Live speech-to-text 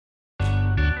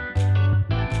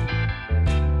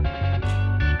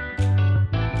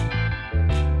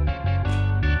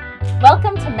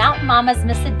Welcome to Mountain Mama's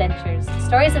Misadventures,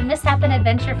 stories of mishap and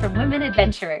adventure from women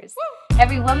adventurers.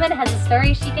 Every woman has a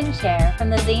story she can share, from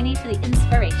the zany to the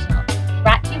inspirational.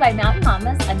 Brought to you by Mountain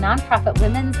Mamas, a nonprofit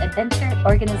women's adventure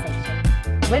organization.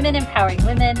 Women empowering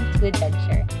women to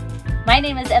adventure. My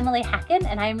name is Emily Hacken,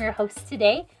 and I am your host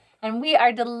today. And we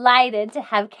are delighted to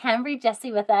have Cambry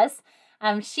Jessie with us.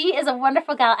 She is a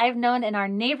wonderful gal I've known in our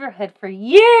neighborhood for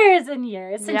years and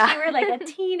years, since you were like a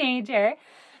teenager.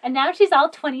 And now she's all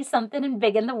 20-something and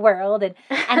big in the world and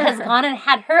has gone and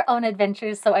had her own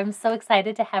adventures. So I'm so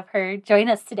excited to have her join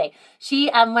us today. She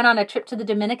went on a trip to the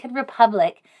Dominican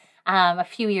Republic a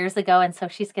few years ago, and so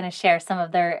she's going to share some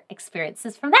of their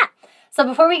experiences from that. So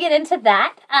before we get into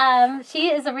that, she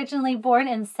is originally born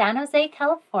in San Jose,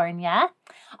 California.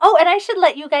 Oh, and I should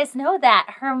let you guys know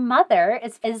that her mother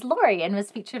is Lori and was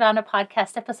featured on a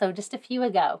podcast episode just a few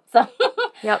ago. So,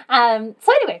 Yep.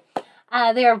 So anyway,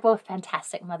 they are both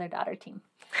fantastic mother-daughter team.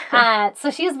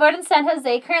 So she was born in San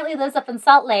Jose, currently lives up in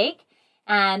Salt Lake,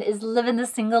 and is living the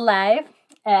single life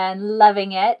and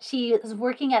loving it. She is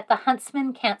working at the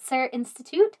Huntsman Cancer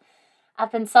Institute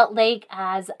up in Salt Lake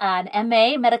as an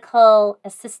MA medical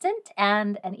assistant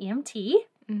and an EMT.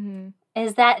 Mm-hmm.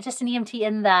 Is that just an EMT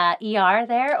in the ER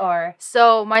there, or?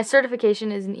 So my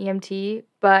certification is an EMT,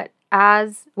 but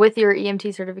as with your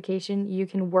EMT certification, you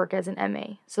can work as an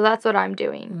MA. So that's what I'm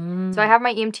doing. So I have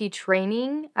my EMT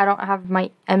training. I don't have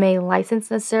my MA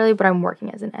license necessarily, but I'm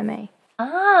working as an MA.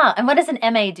 Ah, and what does an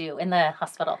MA do in the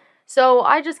hospital? So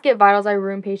I just get vitals. I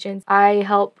room patients. I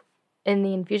help in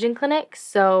the infusion clinic.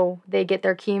 So they get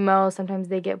their chemo. Sometimes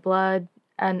they get blood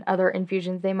and other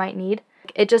infusions they might need.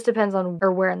 It just depends on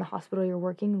where in the hospital you're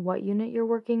working, what unit you're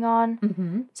working on.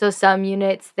 Mm-hmm. So some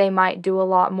units, they might do a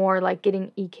lot more, like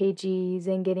getting EKGs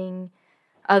and getting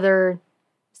other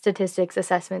statistics,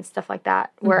 assessments, stuff like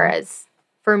that. Mm-hmm. Whereas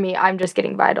for me, I'm just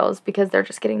getting vitals because they're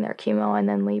just getting their chemo and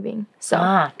then leaving. So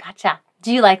Gotcha.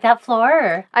 Do you like that floor?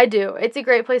 Or? I do. It's a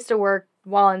great place to work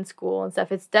while in school and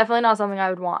stuff. It's definitely not something I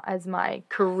would want as my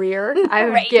career. I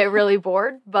would get really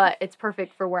bored, but it's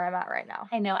perfect for where I'm at right now.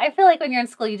 I know. I feel like when you're in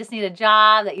school, you just need a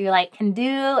job that you can do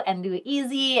and do it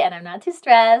easy, and I'm not too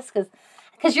stressed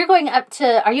because you're going up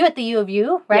to, are you at the U of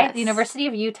U, right? Yes. The University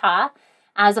of Utah,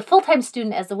 as a full-time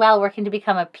student as well, working to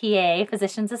become a PA,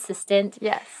 physician's assistant.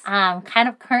 Yes. Kind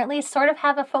of currently sort of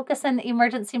have a focus in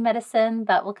emergency medicine,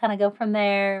 but we'll kind of go from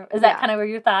there. Is that kind of where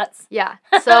your thoughts? Yeah.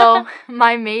 So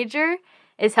my major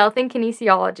is health and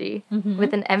kinesiology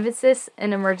with an emphasis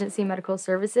in emergency medical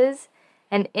services.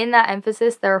 And in that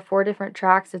emphasis, there are 4 different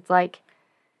tracks. It's like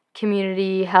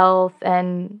community health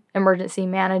and emergency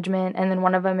management. And then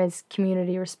one of them is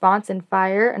community response and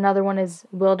fire. Another one is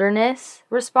wilderness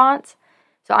response.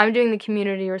 So I'm doing the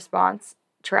community response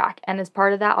track. And as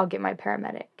part of that, I'll get my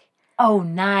paramedic. Oh,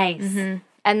 nice. Mm-hmm.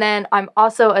 And then I'm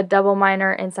also a double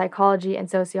minor in psychology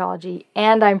and sociology.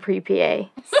 And I'm pre-PA.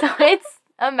 So it's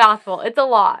a mouthful. It's a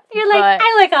lot. You're like,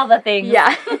 I like all the things.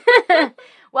 Yeah.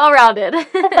 Well-rounded.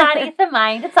 The body, the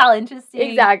mind. It's all interesting.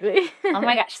 Exactly. Oh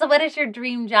my gosh. So what is your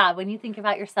dream job when you think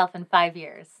about yourself in 5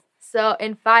 years? So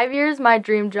in 5 years, my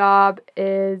dream job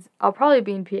is I'll probably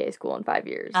be in PA school in 5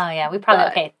 years. Oh, yeah. We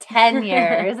probably, 10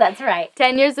 years. That's right.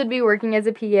 10 years would be working as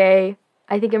a PA.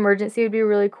 I think emergency would be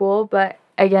really cool. But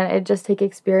again, it just take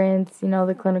experience, the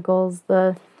clinicals,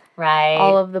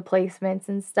 all of the placements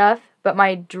and stuff. But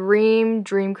my dream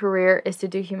career is to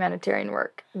do humanitarian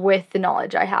work with the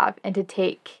knowledge I have and to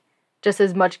take just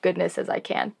as much goodness as I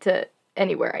can to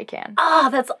anywhere I can. Oh,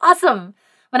 that's awesome.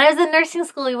 When I was in nursing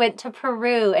school, we went to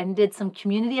Peru and did some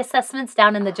community assessments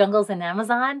down in the jungles in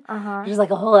Amazon. Which is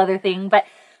like a whole other thing. But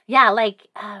yeah,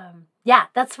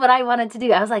 that's what I wanted to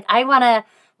do. I was like, I want to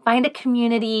find a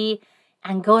community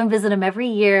and go and visit them every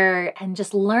year and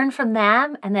just learn from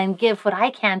them and then give what I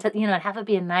can to, and have it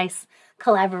be a nice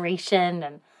collaboration.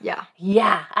 And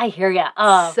yeah, I hear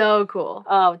ya. So cool.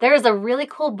 Oh, there's a really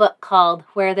cool book called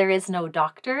Where There Is No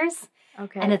Doctors.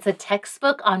 Okay. And it's a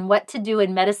textbook on what to do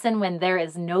in medicine when there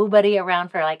is nobody around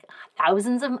for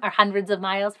thousands or hundreds of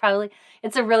miles, probably.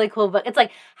 It's a really cool book. It's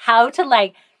how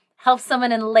to help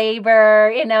someone in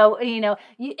labor,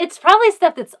 it's probably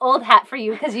stuff that's old hat for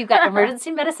you because you've got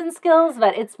emergency medicine skills,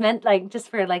 but it's meant just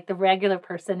for the regular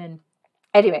person. And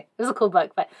anyway, it was a cool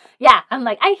book, but yeah, I'm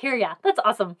I hear ya. That's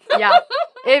awesome. Yeah,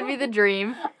 it'd be the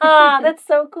dream. That's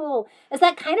so cool. Is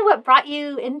that kind of what brought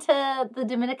you into the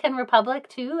Dominican Republic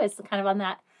too? Is kind of on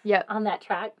that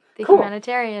track? The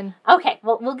humanitarian. Okay,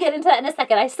 well, we'll get into that in a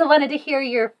second. I still wanted to hear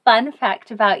your fun fact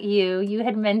about you. You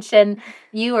had mentioned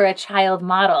you were a child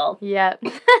model. Yep. I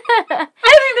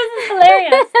think this is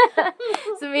hilarious.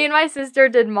 So me and my sister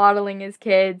did modeling as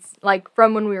kids,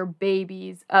 from when we were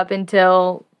babies up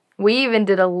until We even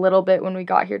did a little bit when we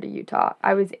got here to Utah.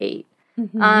 I was 8.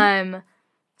 Mm-hmm.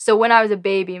 So when I was a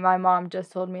baby, my mom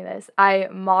just told me this. I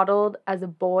modeled as a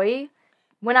boy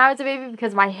when I was a baby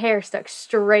because my hair stuck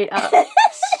straight up.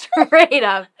 Straight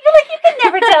up. You're like, you can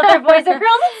never tell if they're boys or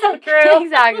girls. It's so true.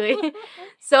 Exactly.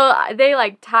 So they,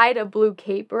 like, tied a blue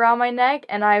cape around my neck,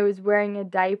 and I was wearing a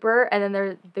diaper, and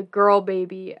then the girl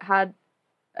baby had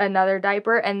another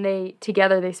diaper, and they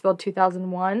spelled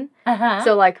 2001. Uh-huh.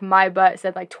 So, like, my butt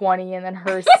said, like, 20, and then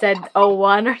hers said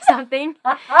 01 or something.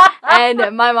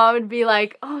 And my mom would be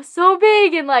like, oh, so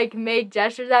big, and, like, make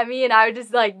gestures at me, and I would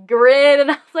just, like, grin,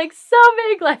 and I was like, so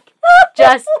big, like,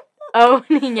 just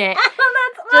owning it.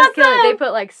 Oh, that's just awesome. They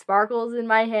put, like, sparkles in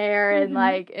my hair, and,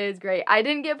 like, it was great. I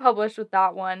didn't get published with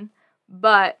that one,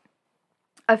 but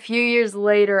a few years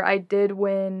later, I did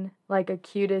win, like, a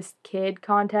cutest kid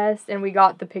contest, and we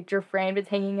got the picture framed. It's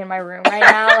hanging in my room right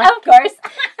now. Like, of course.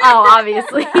 Oh,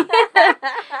 obviously.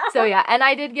 So, yeah, and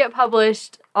I did get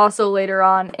published also later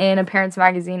on in a Parents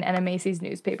Magazine and a Macy's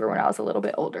newspaper when I was a little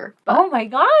bit older. But, oh, my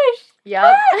gosh.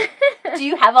 Yep. Do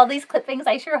you have all these clippings?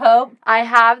 I sure hope. I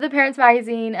have the Parents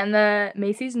Magazine and the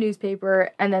Macy's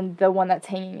newspaper, and then the one that's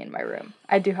hanging in my room.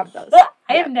 I do have those.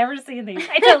 I have never seen these.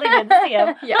 I totally didn't see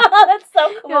them. Yeah. That's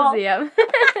so cool. You'll see them.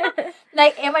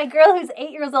 Like, and my girl who's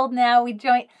 8 years old now, we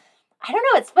joined. I don't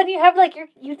know. It's funny. You have, like,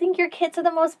 you think your kids are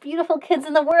the most beautiful kids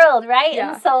in the world, right?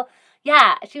 Yeah. And so,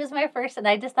 yeah, she was my first, and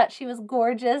I just thought she was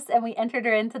gorgeous, and we entered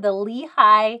her into the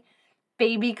Lehigh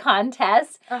baby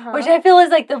contest, which I feel is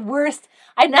like the worst.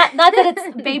 Not that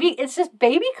it's baby, it's just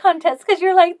baby contest, because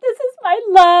you're like, this is my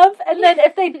love, and then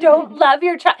if they don't love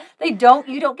your child, you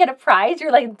don't get a prize.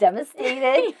 You're like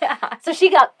devastated. Yeah. So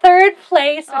she got 3rd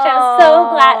place, which I was so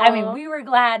glad. I mean, we were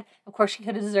glad. Of course, she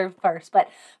could have deserved first, but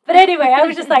anyway, I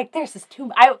was just like, there's just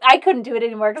too. I couldn't do it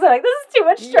anymore because I'm like, this is too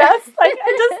much stress. Yeah. Like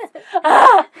I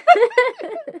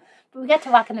just. But we got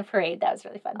to walk in the parade. That was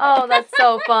really fun. Oh, that's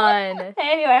so fun.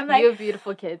 Anyway, I'm like, you have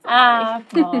beautiful kids. Oh,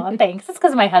 thanks. It's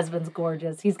because my husband's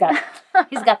gorgeous. He's got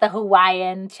the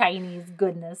Hawaiian Chinese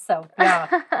goodness. So yeah.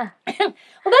 Well,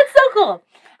 that's so cool.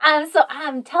 So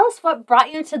tell us what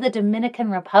brought you to the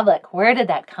Dominican Republic. Where did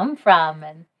that come from?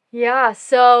 And yeah,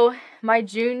 so my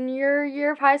junior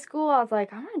year of high school, I was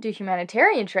like, I want to do a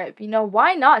humanitarian trip. You know,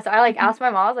 why not? So I asked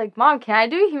my mom. I was like, Mom, can I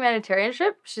do a humanitarian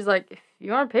trip? She's like, if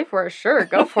you want to pay for it, sure,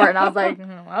 go for it. And I was like,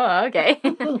 oh, okay.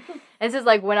 This is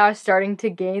like when I was starting to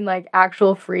gain like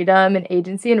actual freedom and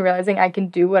agency and realizing I can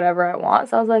do whatever I want.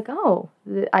 So I was like, oh,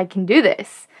 I can do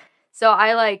this. So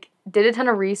I did a ton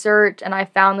of research, and I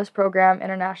found this program,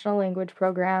 International Language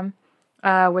Program,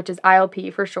 which is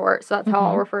ILP for short. So that's how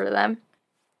I'll refer to them.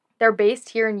 They're based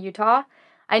here in Utah.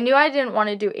 I knew I didn't want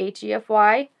to do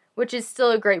HEFY, which is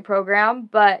still a great program,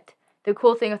 but the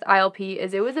cool thing with ILP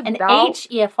is it was about... And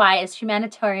HEFY is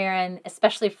humanitarian,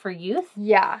 especially for youth?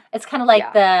 Yeah. It's kind of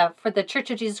like for the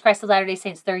Church of Jesus Christ of Latter-day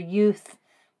Saints, their youth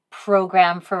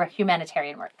program for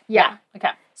humanitarian work. Yeah. Okay.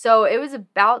 So it was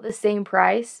about the same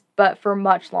price, but for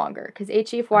much longer, because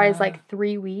HEFY is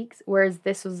 3 weeks, whereas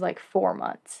this was 4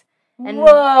 months. And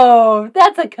whoa,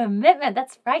 that's a commitment.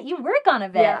 That's right. You work on a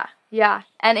bit. Yeah.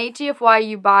 And HEFY,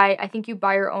 you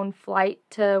buy your own flight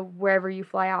to wherever you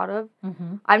fly out of.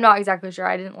 Mm-hmm. I'm not exactly sure.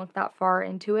 I didn't look that far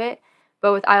into it.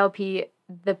 But with ILP,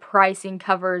 the pricing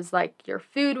covers your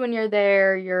food when you're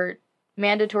there, your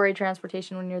mandatory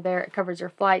transportation when you're there. It covers your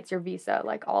flights, your visa,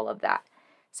 all of that.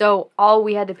 So all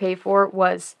we had to pay for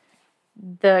was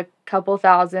the couple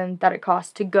 $1,000 that it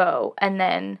cost to go, and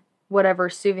then whatever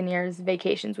souvenirs,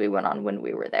 vacations we went on when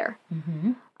we were there.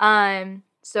 Mm-hmm.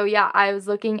 So yeah, I was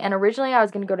looking, and originally I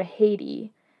was going to go to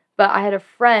Haiti, but I had a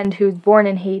friend who was born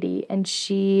in Haiti, and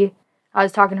I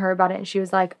was talking to her about it, and she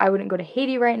was like, I wouldn't go to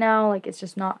Haiti right now, it's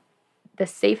just not the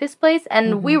safest place,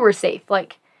 and we were safe.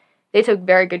 They took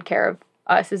very good care of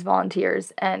us as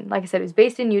volunteers, and like I said, it was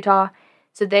based in Utah,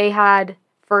 so they had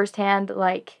firsthand,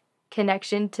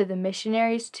 connection to the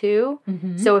missionaries too.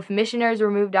 Mm-hmm. So if missionaries were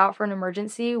moved out for an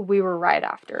emergency, we were right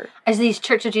after. Is these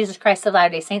Church of Jesus Christ of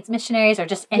Latter-day Saints missionaries, or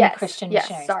just any Christian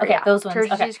missionaries? Those ones.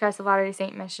 Church of Jesus Christ of Latter-day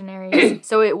Saint missionaries.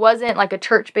 So it wasn't a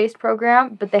church-based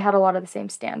program, but they had a lot of the same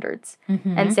standards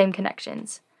and same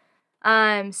connections.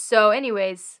 So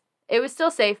anyways, it was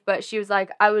still safe, but she was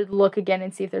like, I would look again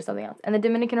and see if there's something else. And the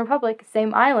Dominican Republic,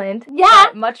 same island.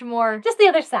 Yeah. Much more. Just the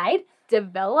other side.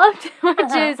 Developed,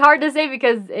 which is hard to say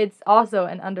because it's also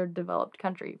an underdeveloped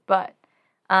country, but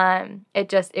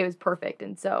it was perfect,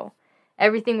 and so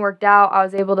everything worked out. I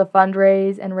was able to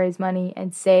fundraise and raise money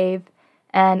and save,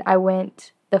 and I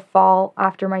went the fall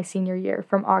after my senior year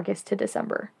from August to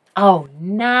December. Oh,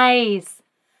 nice.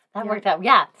 That worked out.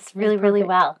 Yeah, it's really, really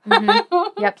well.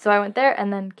 Yep, so I went there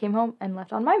and then came home and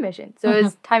left on my mission. So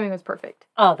his timing was perfect.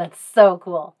 Oh, that's so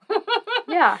cool.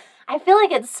 Yeah. I feel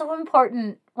like it's so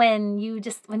important when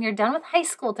you're done with high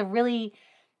school to really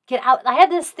get out. I have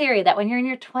this theory that when you're in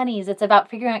your 20s, it's about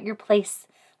figuring out your place.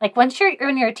 Like when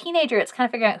you're a teenager, it's kind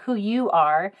of figuring out who you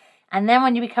are. And then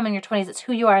when you become in your 20s, it's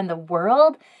who you are in the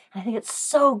world. And I think it's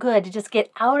so good to just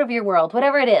get out of your world,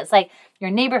 whatever it is, like your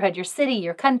neighborhood, your city,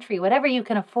 your country, whatever you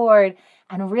can afford,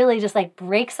 and really just like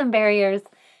break some barriers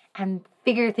and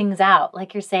figure things out,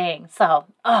 like you're saying. So,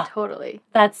 totally.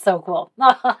 That's so cool.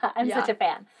 I'm such a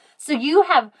fan. So you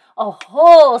have a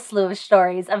whole slew of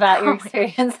stories about your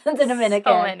experience in the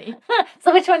Dominican. So many.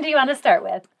 So which one do you want to start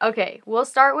with? Okay, we'll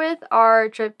start with our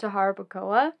trip to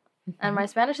Jarabacoa. And my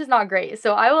Spanish is not great,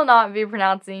 so I will not be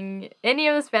pronouncing any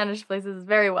of the Spanish places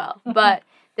very well. But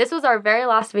this was our very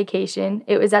last vacation.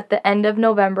 It was at the end of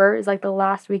November. It was like the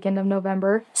last weekend of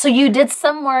November. So you did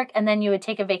some work and then you would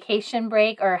take a vacation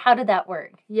break, or how did that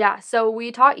work? Yeah, so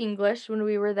we taught English when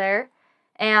we were there,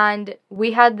 and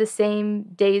we had the same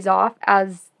days off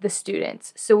as the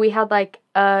students. So we had like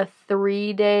a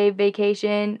 3-day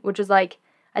vacation, which was like,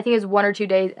 I think it was 1 or 2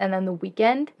 days, and then the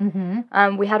weekend.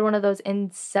 We had one of those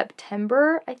in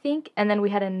September, I think, and then we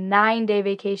had a 9-day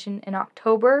vacation in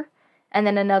October, and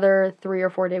then another 3 or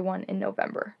 4 day one in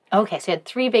November. Okay, so you had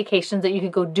 3 vacations that you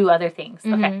could go do other things.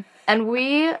 Okay.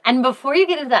 And before you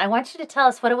get into that, I want you to tell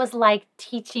us what it was like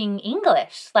teaching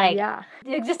English. Like,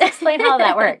 just explain how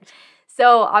that worked.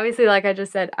 So, obviously, like I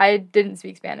just said, I didn't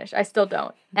speak Spanish. I still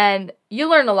don't. And you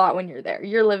learn a lot when you're there.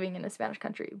 You're living in a Spanish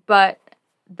country. But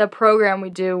the program we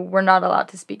do, we're not allowed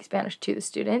to speak Spanish to the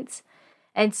students.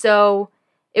 And so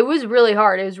it was really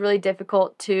hard. It was really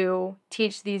difficult to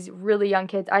teach these really young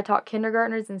kids. I taught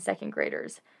kindergartners and second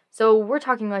graders. So we're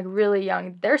talking like really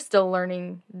young. They're still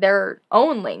learning their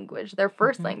own language, their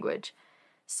first language.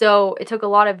 So it took a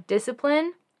lot of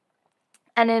discipline.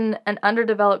 And in an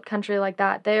underdeveloped country like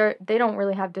that, they don't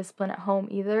really have discipline at home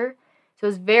either. So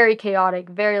it's very chaotic,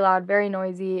 very loud, very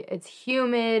noisy. It's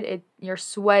humid. You're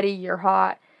sweaty. You're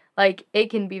hot. Like, it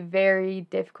can be very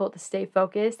difficult to stay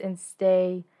focused and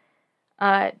stay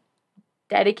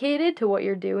dedicated to what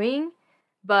you're doing.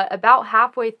 But about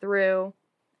halfway through,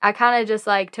 I kind of just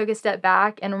like took a step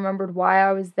back and remembered why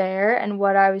I was there and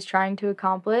what I was trying to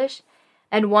accomplish.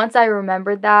 And once I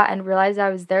remembered that and realized I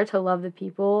was there to love the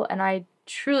people, and I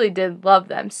truly did love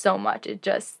them so much, it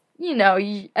just,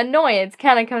 annoyance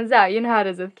kind of comes out. You know how it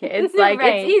is with kids. Like,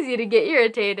 It's easy to get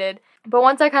irritated. But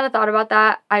once I kind of thought about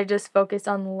that, I just focused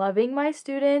on loving my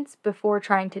students before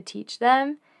trying to teach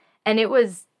them. And it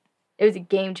was a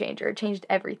game changer. It changed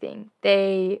everything.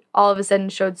 They all of a sudden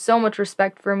showed so much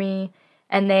respect for me,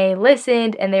 and they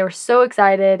listened, and they were so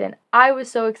excited, and I was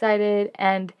so excited,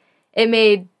 and it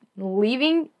made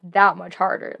leaving that much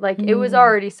harder. Like, it was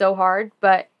already so hard,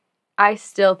 but I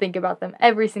still think about them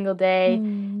every single day,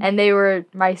 and they were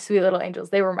my sweet little angels.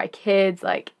 They were my kids.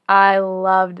 Like, I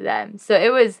loved them. So it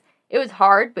was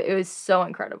hard, but it was so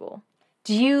incredible.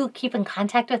 Do you keep in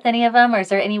contact with any of them, or is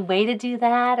there any way to do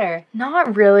that, or?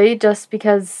 Not really, just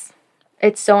because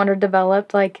it's so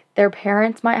underdeveloped. Like, their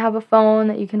parents might have a phone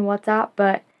that you can WhatsApp,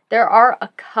 but there are a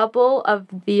couple of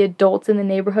the adults in the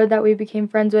neighborhood that we became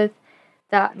friends with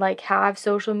that, like, have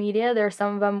social media. There are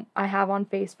some of them I have on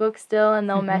Facebook still, and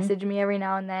they'll message me every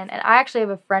now and then. And I actually have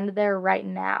a friend there right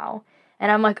now.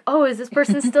 And I'm like, oh, is this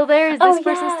person still there? Is this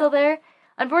person still there?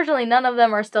 Unfortunately, none of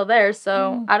them are still there,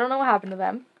 so I don't know what happened to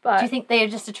them. But do you think they are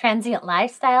just a transient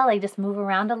lifestyle? They just move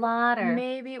around a lot? Or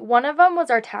maybe. One of them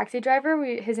was our taxi driver.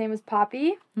 His name was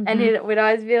Papi. And he would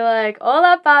always be like,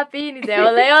 hola, Papi. And he'd say, ole,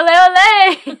 ole,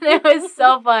 ole. And it was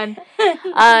so fun.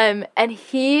 And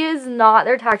he is not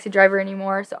their taxi driver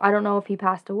anymore, so I don't know if he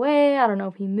passed away. I don't know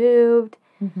if he moved.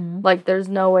 Like, there's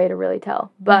no way to really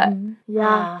tell. But,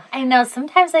 yeah. I know.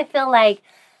 Sometimes I feel like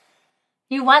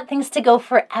you want things to go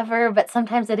forever, but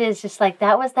sometimes it is just like,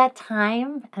 that was that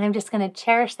time, and I'm just going to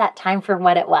cherish that time for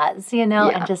what it was, and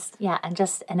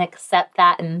accept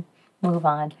that and move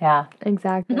on. Yeah.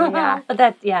 Exactly. Yeah.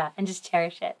 But and just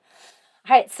cherish it.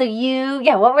 All right, so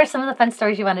what were some of the fun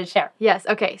stories you wanted to share? Yes,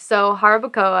 okay, so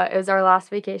Jarabacoa, it was our last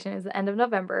vacation. It was the end of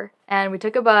November, and we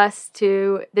took a bus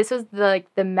to, this was the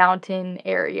mountain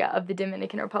area of the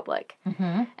Dominican Republic.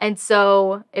 And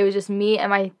so it was just me and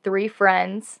my 3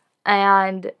 friends,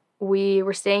 and we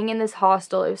were staying in this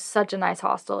hostel. It was such a nice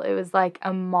hostel. It was like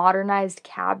a modernized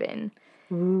cabin.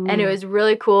 Ooh. And it was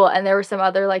really cool. And there were some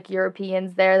other like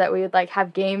Europeans there that we would like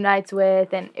have game nights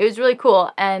with. And it was really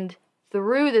cool. And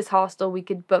through this hostel, we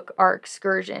could book our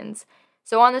excursions.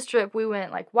 So on this trip, we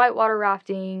went like whitewater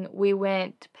rafting. We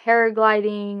went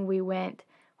paragliding. We went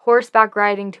horseback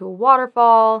riding to a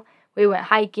waterfall. We went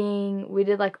hiking. We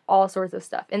did, like, all sorts of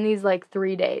stuff in these, like,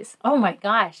 3 days. Oh, my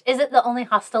gosh. Is it the only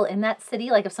hostel in that city?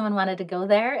 Like, if someone wanted to go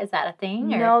there, is that a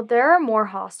thing? Or? No, there are more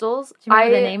hostels. Do you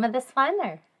remember the name of this one?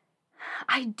 Or?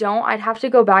 I don't. I'd have to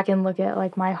go back and look at,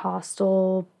 like, my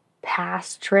hostel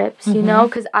past trips, you know?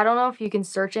 Because I don't know if you can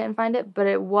search it and find it, but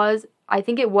I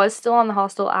think it was still on the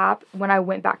hostel app when I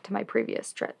went back to my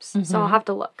previous trips. So I'll have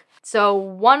to look. So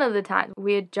one of the times,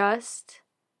 we had just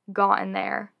gotten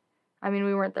there. I mean,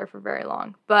 we weren't there for very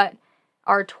long, but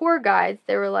our tour guides,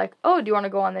 they were like, oh, do you want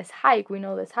to go on this hike? We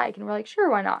know this hike. And we're like, sure,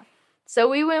 why not? So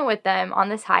we went with them on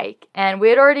this hike, and we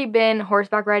had already been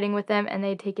horseback riding with them, and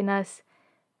they'd taken us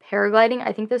paragliding.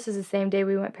 I think this is the same day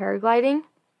we went paragliding.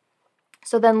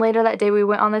 So then later that day, we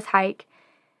went on this hike,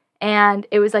 and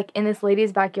it was, like, in this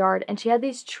lady's backyard, and she had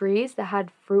these trees that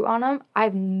had fruit on them. I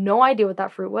have no idea what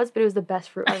that fruit was, but it was the best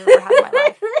fruit I've ever had in my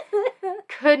life.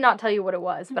 Could not tell you what it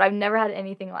was, but I've never had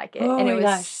anything like it, and it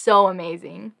was so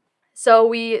amazing. So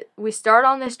we start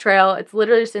on this trail. It's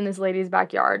literally just in this lady's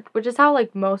backyard, which is how,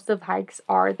 like, most of hikes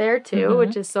are there too,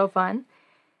 which is so fun.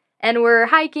 And we're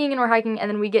hiking, and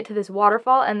then we get to this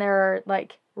waterfall, and there are,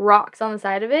 like, rocks on the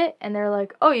side of it, and they're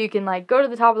like, oh, you can, like, go to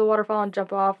the top of the waterfall and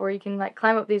jump off, or you can, like,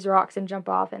 climb up these rocks and jump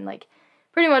off, and, like,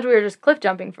 pretty much we were just cliff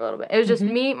jumping for a little bit. It was just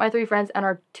me, my 3 friends, and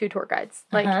our 2 tour guides.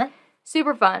 Like,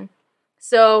 super fun.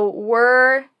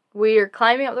 So we are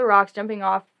climbing up the rocks, jumping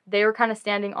off. They were kind of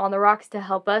standing on the rocks to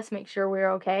help us make sure we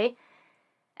were okay.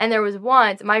 And there was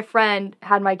once, my friend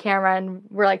had my camera, and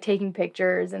we're, like, taking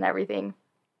pictures and everything.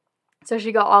 So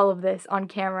she got all of this on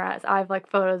camera, as I have, like,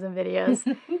 photos and videos.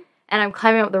 And I'm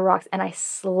climbing up the rocks, and I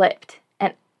slipped.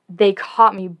 And they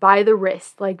caught me by the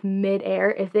wrist, like, midair.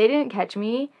 If they didn't catch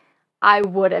me, I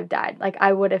would have died. Like,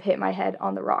 I would have hit my head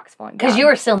on the rocks falling down. Because you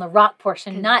were still in the rock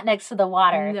portion, not next to the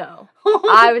water. No.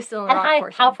 I was still in the rock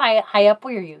portion. How high up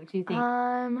were you, do you think?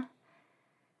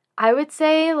 I would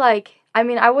say, like, I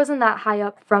mean, I wasn't that high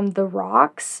up from the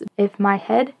rocks. If my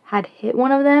head had hit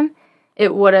one of them,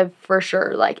 it would have for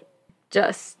sure, like,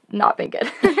 just not been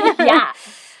good. Yeah.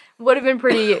 Would have been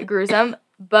pretty gruesome.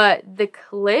 But the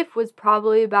cliff was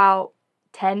probably about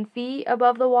 10 feet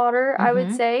above the water, I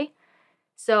would say.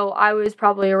 So I was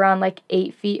probably around, like,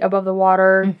 8 feet above the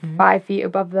water, 5 feet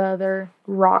above the other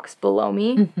rocks below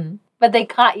me. But they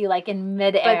caught you, like, in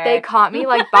midair. But they caught me,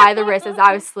 like, by the wrist as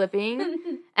I was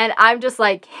slipping. And I'm just,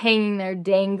 like, hanging there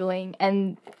dangling.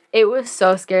 And it was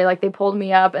so scary. Like, they pulled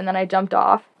me up, and then I jumped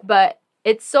off. But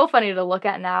it's so funny to look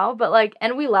at now. But, like,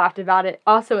 and we laughed about it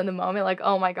also in the moment. Like,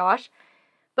 oh, my gosh.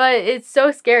 But it's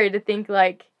so scary to think,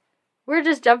 like, we're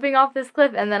just jumping off this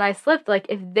cliff, and then I slipped. Like,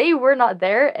 if they were not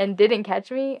there and didn't catch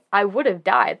me, I would have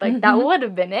died. Like, that would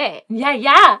have been it.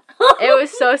 Yeah. It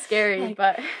was so scary,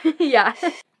 but, yeah.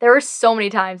 There were so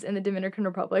many times in the Dominican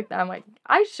Republic that I'm like,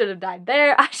 I should have died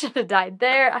there. I should have died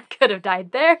there. I could have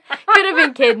died there. Could have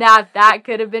been kidnapped. That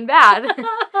could have been bad.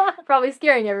 Probably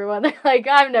scaring everyone. They're like,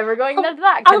 I'm never going to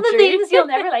that country. All the things you'll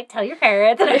never, like, tell your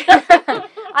parents.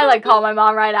 I, like, call my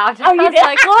mom right after. Oh, you I was did?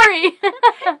 like, Lori.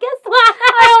 Guess what?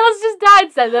 I almost just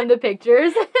died. Send them the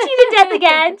pictures. She did death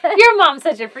again. Your mom's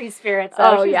such a free spirit. So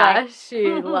oh, she's yeah. like... She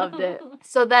loved it.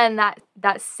 So then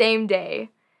that same day,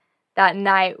 that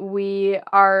night,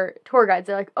 our tour guides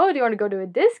are like, oh, do you want to go to a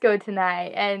disco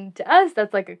tonight? And to us,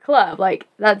 that's like a club. Like,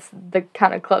 that's the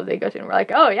kind of club they go to. And we're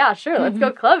like, oh, yeah, sure, let's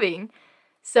go clubbing.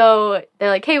 So they're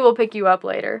like, hey, we'll pick you up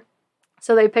later.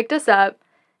 So they picked us up,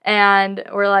 and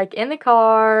we're, like, in the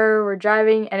car, we're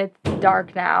driving, and it's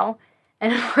dark now.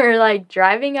 And we're, like,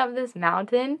 driving up this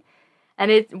mountain,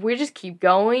 and we just keep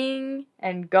going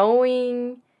and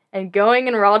going and going,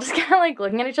 and we're all just kind of, like,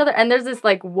 looking at each other. And there's this,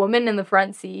 like, woman in the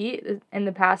front seat, in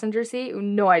the passenger seat,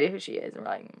 no idea who she is. And we're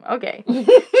like, okay,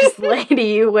 this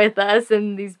lady with us,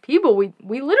 and these people, we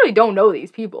literally don't know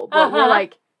these people, but we're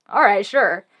like, all right,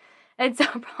 sure. And so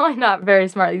probably not very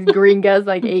smart, these gringas,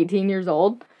 like, 18 years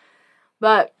old.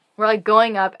 But we're, like,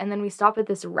 going up, and then we stop at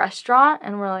this restaurant,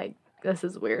 and we're like, this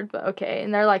is weird, but okay.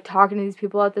 And they're, like, talking to these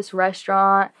people at this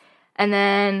restaurant, and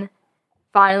then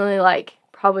finally, like,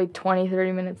 probably 20,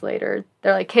 30 minutes later,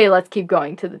 they're like, hey, let's keep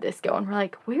going to the disco. And we're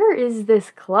like, where is this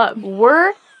club?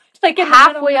 We're like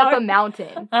halfway up a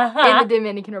mountain in the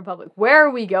Dominican Republic. Where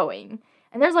are we going?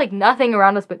 And there's, like, nothing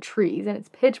around us but trees, and it's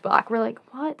pitch black. We're like,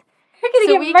 what? We're going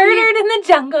to get murdered in the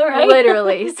jungle, right?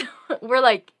 Literally. So we're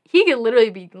like, he could literally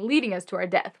be leading us to our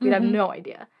death. We'd have no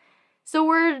idea. So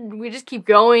we just keep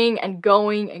going and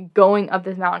going and going up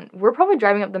this mountain. We're probably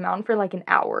driving up the mountain for, like, an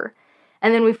hour.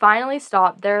 And then we finally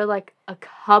stop. There are, like, a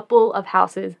couple of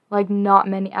houses, like, not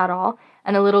many at all,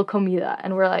 and a little comida.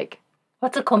 And we're like...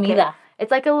 What's a comida? Okay.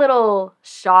 It's like a little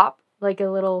shop like a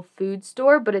little food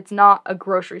store, but it's not a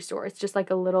grocery store. It's just like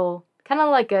a little, kind of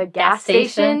like a gas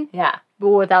station. Yeah. But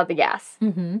without the gas.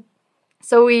 Mm-hmm.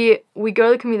 So we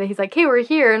go to the comida. He's like, hey, we're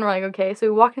here. And we're like, okay. So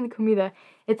we walk in the comida.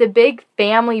 It's a big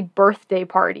family birthday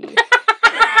party.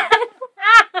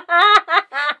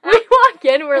 We walk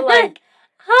in, we're like,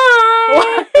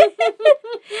 hi.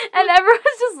 And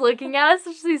everyone's just looking at us.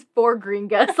 There's these 4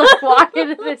 gringas like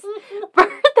walking to this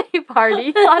birthday party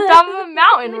on top of a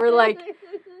mountain. We're like,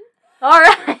 all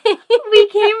right. We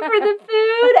came for the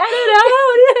food. I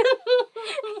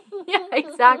don't know. Yeah,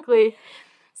 exactly.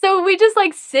 So we just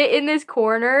like sit in this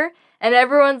corner and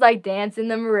everyone's like dancing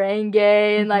the merengue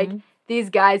and like these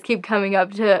guys keep coming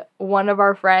up to one of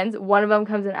our friends. One of them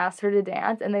comes and asks her to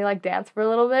dance and they like dance for a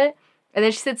little bit. And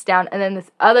then she sits down and then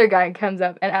this other guy comes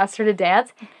up and asks her to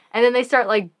dance. And then they start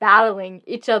like battling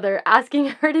each other, asking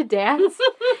her to dance.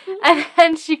 And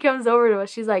then she comes over to us.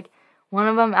 She's like, one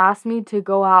of them asked me to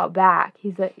go out back.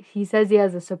 He says he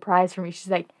has a surprise for me. She's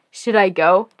like, should I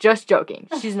go? Just joking.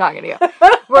 She's not going to go.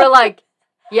 We're like,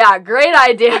 yeah, great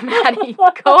idea, Maddie.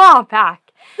 Go out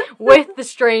back with the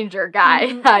stranger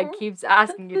guy that keeps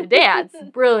asking you to dance.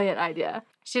 Brilliant idea.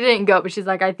 She didn't go, but she's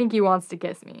like, I think he wants to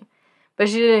kiss me. But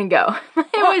she didn't go. It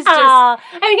was just I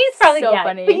mean, he's probably so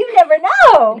funny. But you never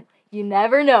know. You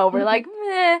never know. We're like,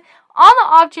 meh. On the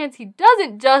off chance he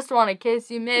doesn't just want to kiss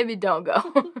you, maybe don't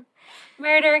go.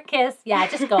 Murder, kiss, yeah,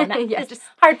 just go on that. Yeah, just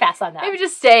hard pass on that. Maybe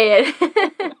just say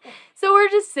it. So we're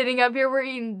just sitting up here, we're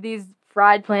eating these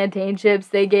fried plantain chips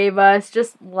they gave us,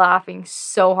 just laughing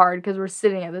so hard because we're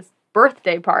sitting at this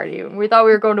birthday party and we thought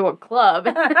we were going to a club.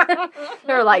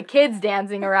 There were like kids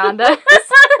dancing around us.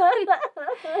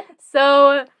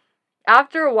 So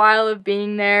after a while of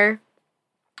being there,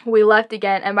 we left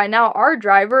again, and by now our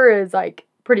driver is like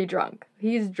pretty drunk.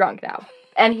 He's drunk now,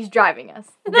 and he's driving us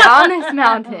down this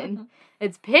mountain.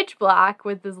 It's pitch black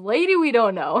with this lady we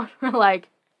don't know. We're like,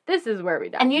 this is where we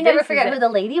die. And you never forget who the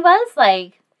lady was?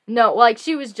 Like, no, like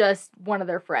she was just one of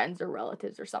their friends or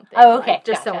relatives or something. Oh, okay. Like,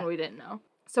 just someone we didn't know.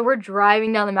 So we're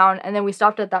driving down the mountain, and then we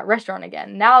stopped at that restaurant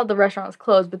again. Now the restaurant is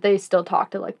closed, but they still talk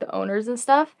to like the owners and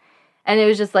stuff. And it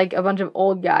was just like a bunch of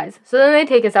old guys. So then they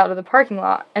take us out of the parking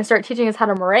lot and start teaching us how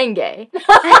to merengue.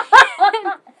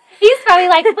 He's probably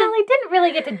like, well, I didn't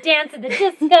really get to dance at the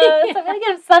disco, so I'm going to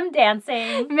give him some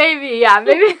dancing. Maybe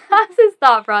that's his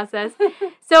thought process.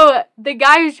 So the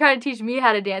guy who's trying to teach me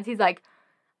how to dance, he's like,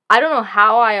 I don't know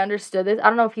how I understood this. I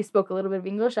don't know if he spoke a little bit of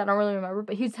English. I don't really remember.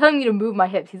 But he's telling me to move my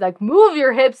hips. He's like, move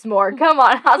your hips more. Come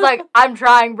on. I was like, I'm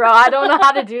trying, bro. I don't know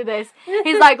how to do this.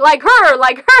 He's like her.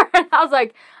 And I was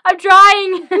like, I'm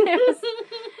trying. It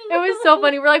was so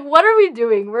funny. We're like, what are we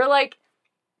doing? We're like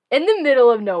in the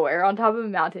middle of nowhere on top of a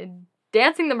mountain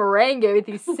dancing the merengue with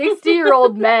these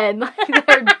 60-year-old men. Like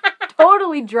they're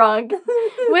totally drunk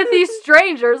with these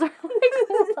strangers. Like,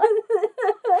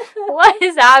 what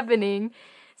is happening?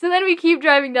 So then we keep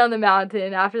driving down the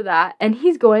mountain after that, and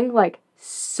he's going, like,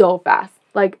 so fast,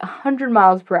 like 100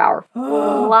 miles per hour,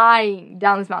 flying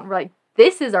down this mountain. We're like,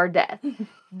 this is our death.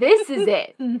 This is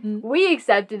it. We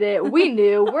accepted it. We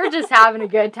knew. We're just having a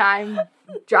good time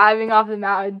driving off the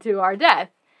mountain to our death.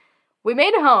 We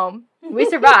made it home. We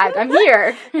survived. I'm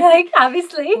here. Like,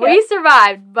 obviously. We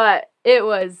survived, but it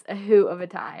was a hoot of a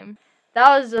time.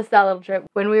 That was just that little trip.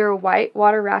 When we were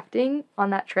whitewater rafting on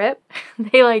that trip,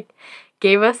 they, like,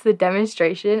 gave us the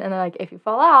demonstration, and they're like, if you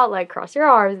fall out, like, cross your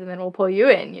arms, and then we'll pull you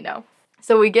in, you know.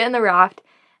 So we get in the raft,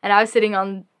 and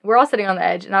we're all sitting on the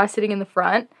edge, and I was sitting in the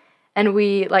front, and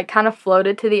we, like, kind of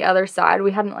floated to the other side.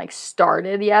 We hadn't, like,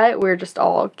 started yet. We were just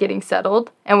all getting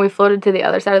settled, and we floated to the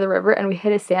other side of the river, and we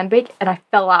hit a sandbank, and I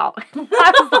fell out.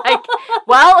 I was like,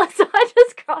 well, so I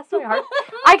just crossed my arms.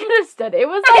 I could have stood. It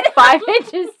was, like, 5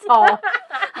 inches tall.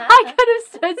 I could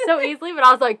have stood so easily, but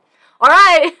I was like, all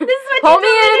right, this is what pull me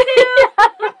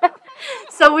in.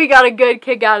 So we got a good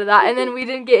kick out of that. And then we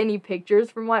didn't get any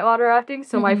pictures from whitewater rafting.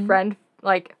 So my friend,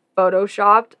 like,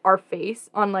 photoshopped our face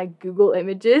on, like, Google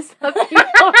Images of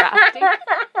people rafting.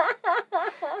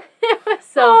 It was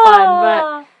so fun,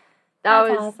 but that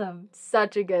was awesome.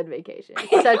 Such a good vacation.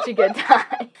 Such a good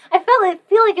time. I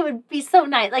feel like it would be so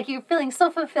nice. Like, you're feeling so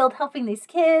fulfilled helping these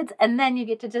kids, and then you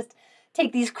get to just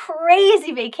take these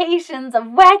crazy vacations of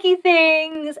wacky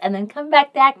things and then come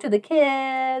back to the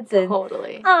kids. And,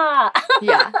 totally.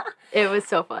 Yeah, it was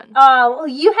so fun. Well,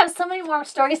 you have so many more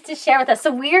stories to share with us.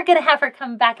 So we're going to have her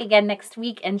come back again next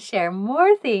week and share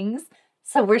more things.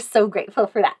 So we're so grateful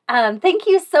for that. Thank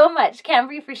you so much,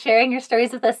 Cambry, for sharing your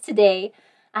stories with us today.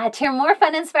 To hear more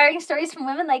fun, inspiring stories from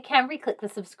women like Cambry, click the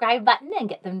subscribe button and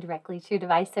get them directly to your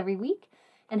device every week.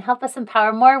 And help us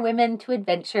empower more women to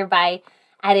adventure by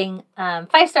adding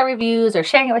 5-star reviews, or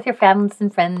sharing it with your families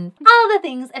and friends, all the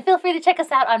things. And feel free to check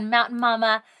us out on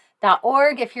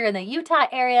mountainmama.org if you're in the Utah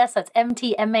area. So it's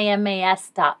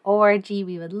mtmamas.org.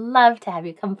 We would love to have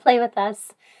you come play with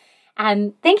us.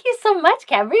 And thank you so much,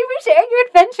 Camry, for sharing your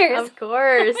adventures. Of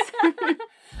course.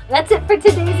 That's it for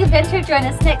today's adventure. Join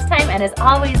us next time. And as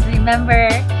always, remember,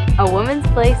 a woman's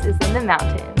place is in the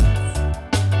mountains.